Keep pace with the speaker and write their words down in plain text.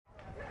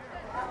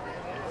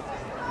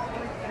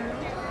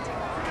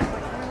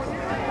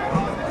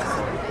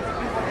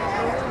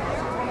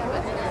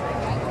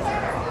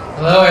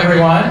Hello,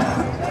 everyone,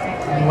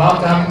 and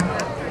welcome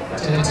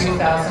to the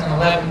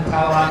 2011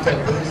 Palo Alto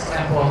Buddhist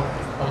Temple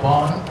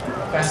OBON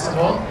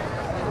Festival.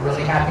 We're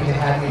really happy to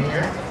have you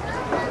here.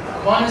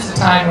 OBON is a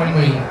time when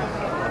we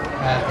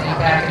think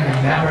back and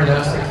remember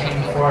those that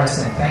came before us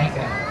and thank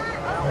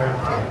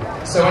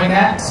them. So in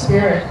that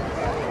spirit,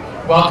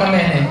 welcome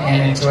in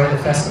and enjoy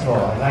the festival.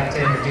 I'd like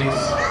to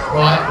introduce,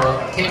 we'll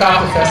kick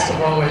off the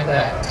festival with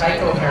a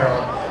Taiko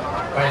Herald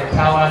by the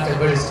Palo Alto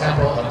Buddhist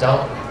Temple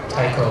Adult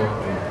Taiko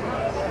Group.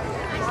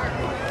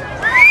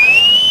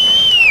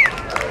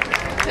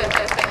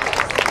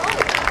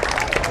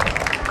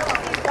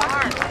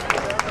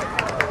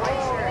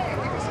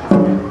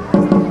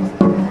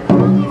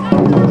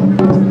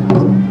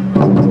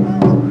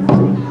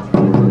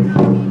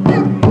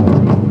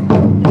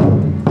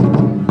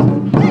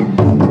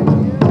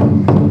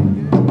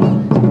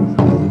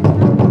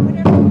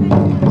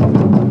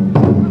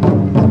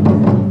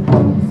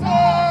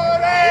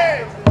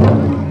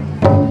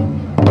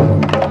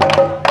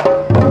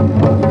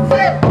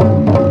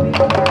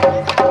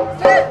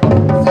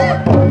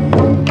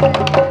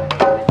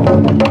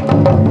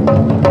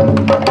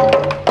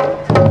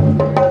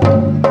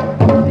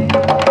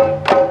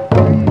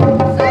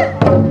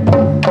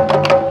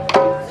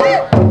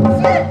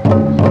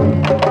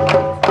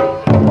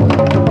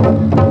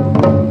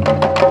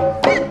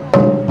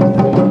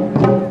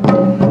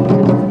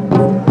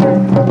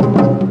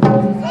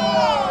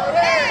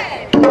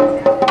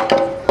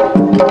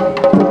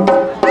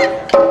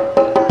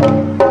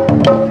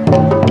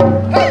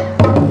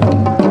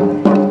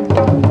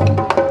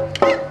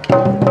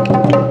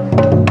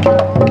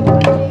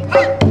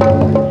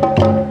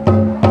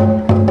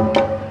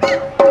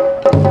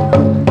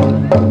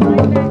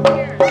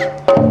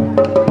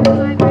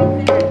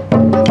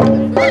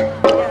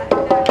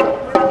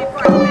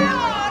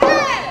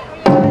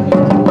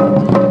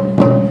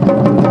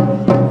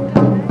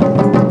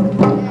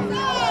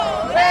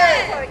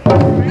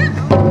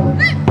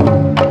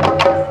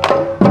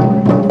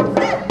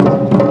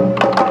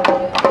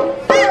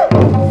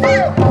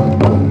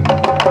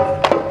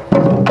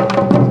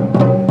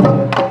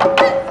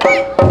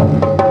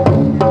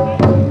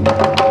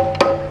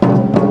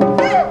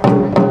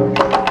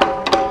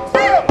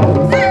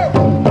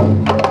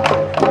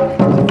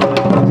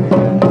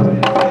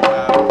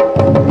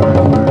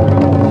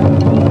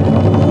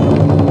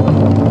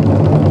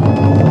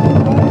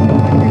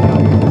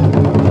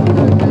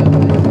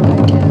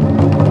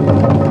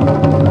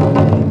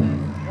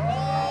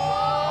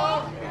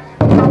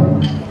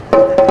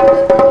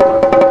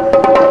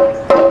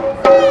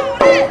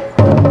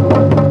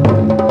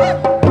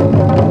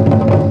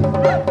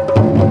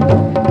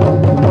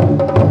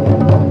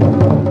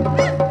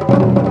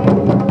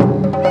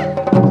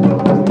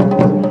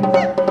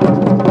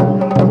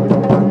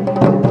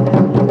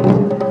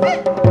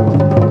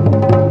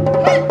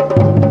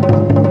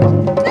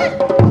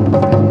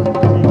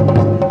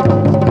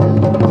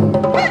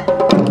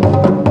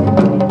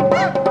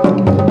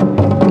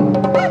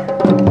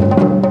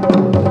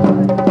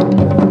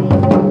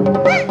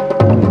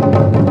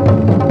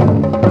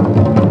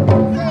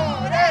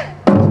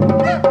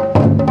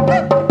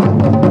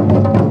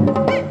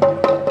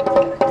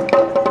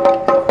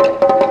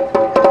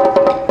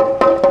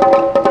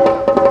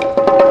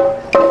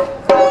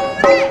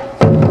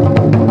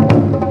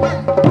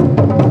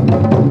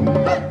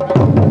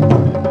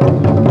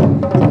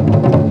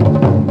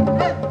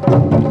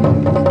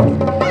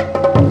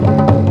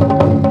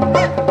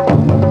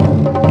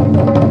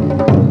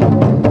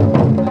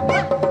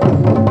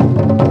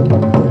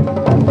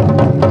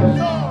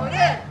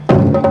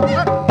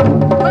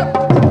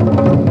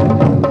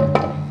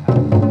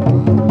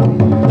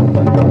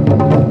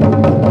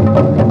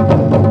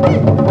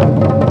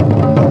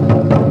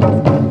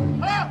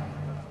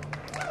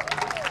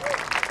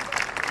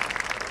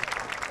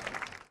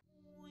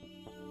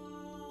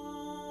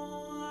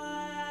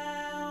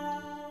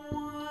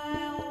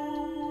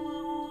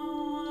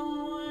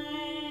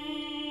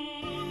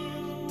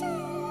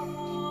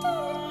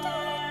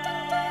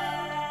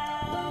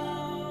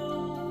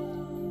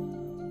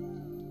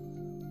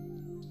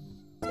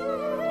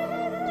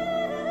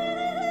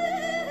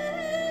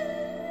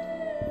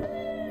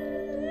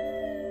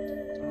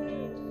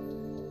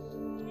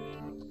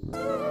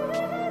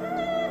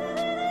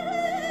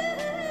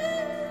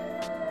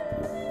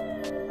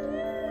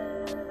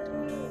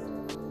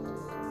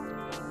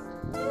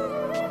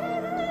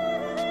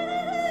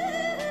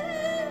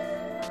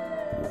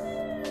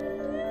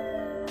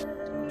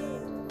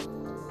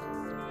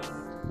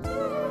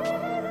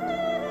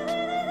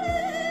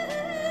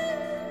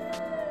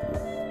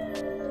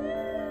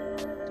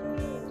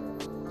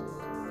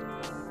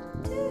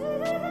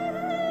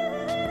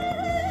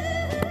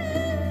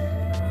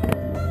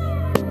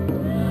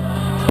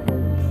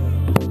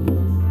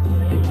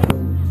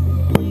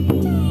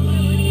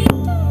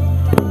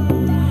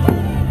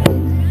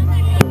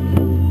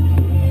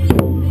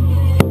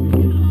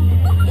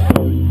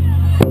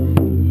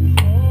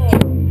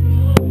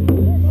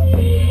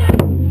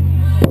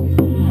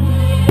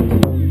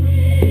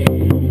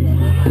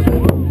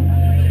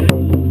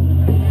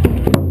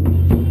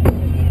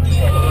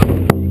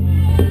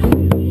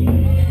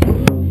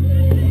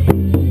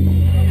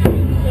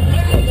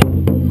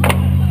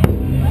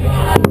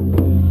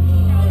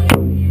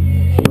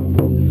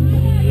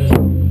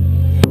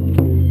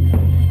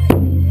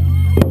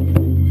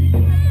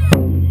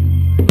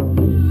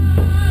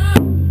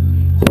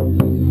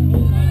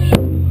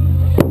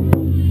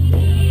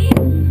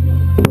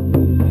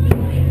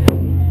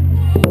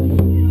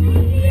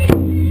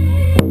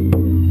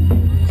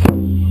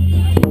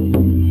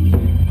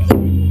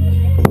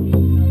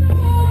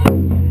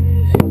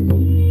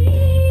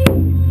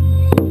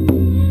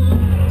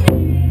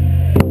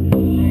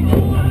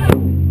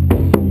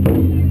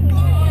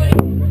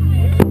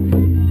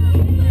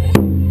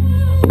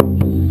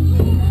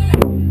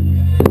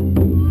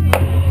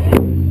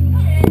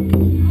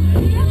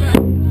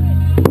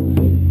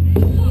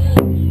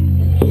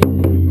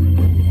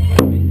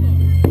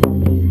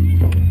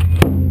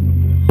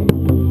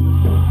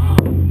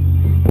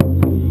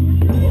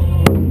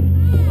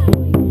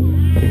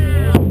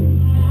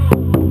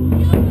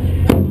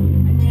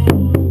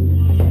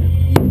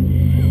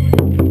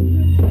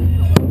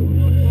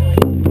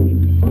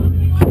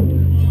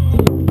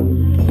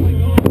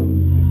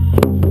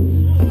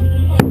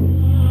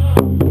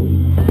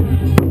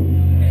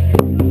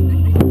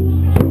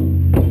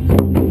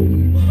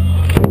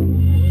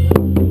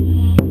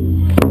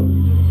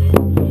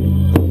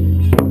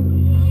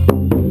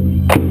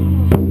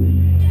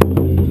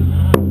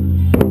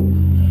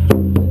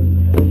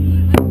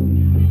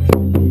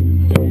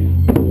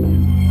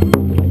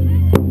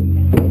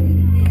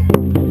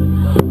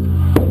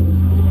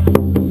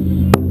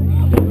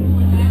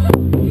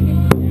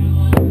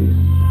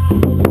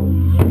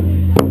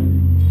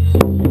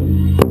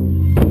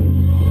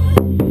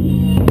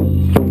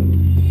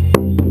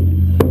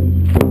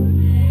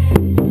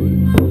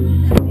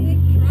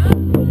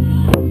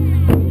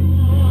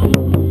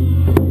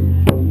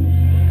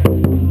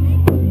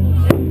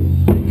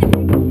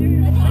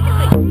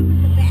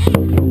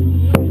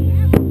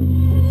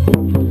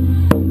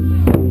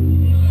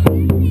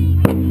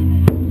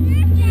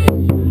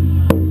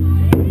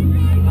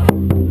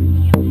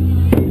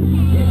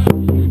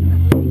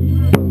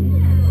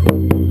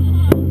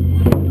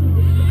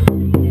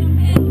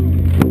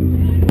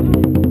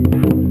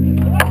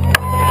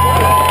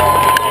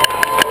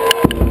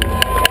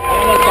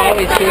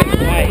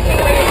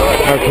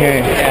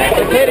 Okay.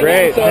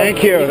 Great.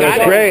 Thank you.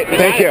 That's great.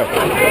 Thank you.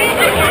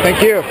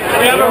 Thank you.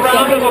 We have a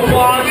round of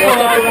applause for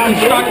our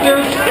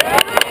instructors.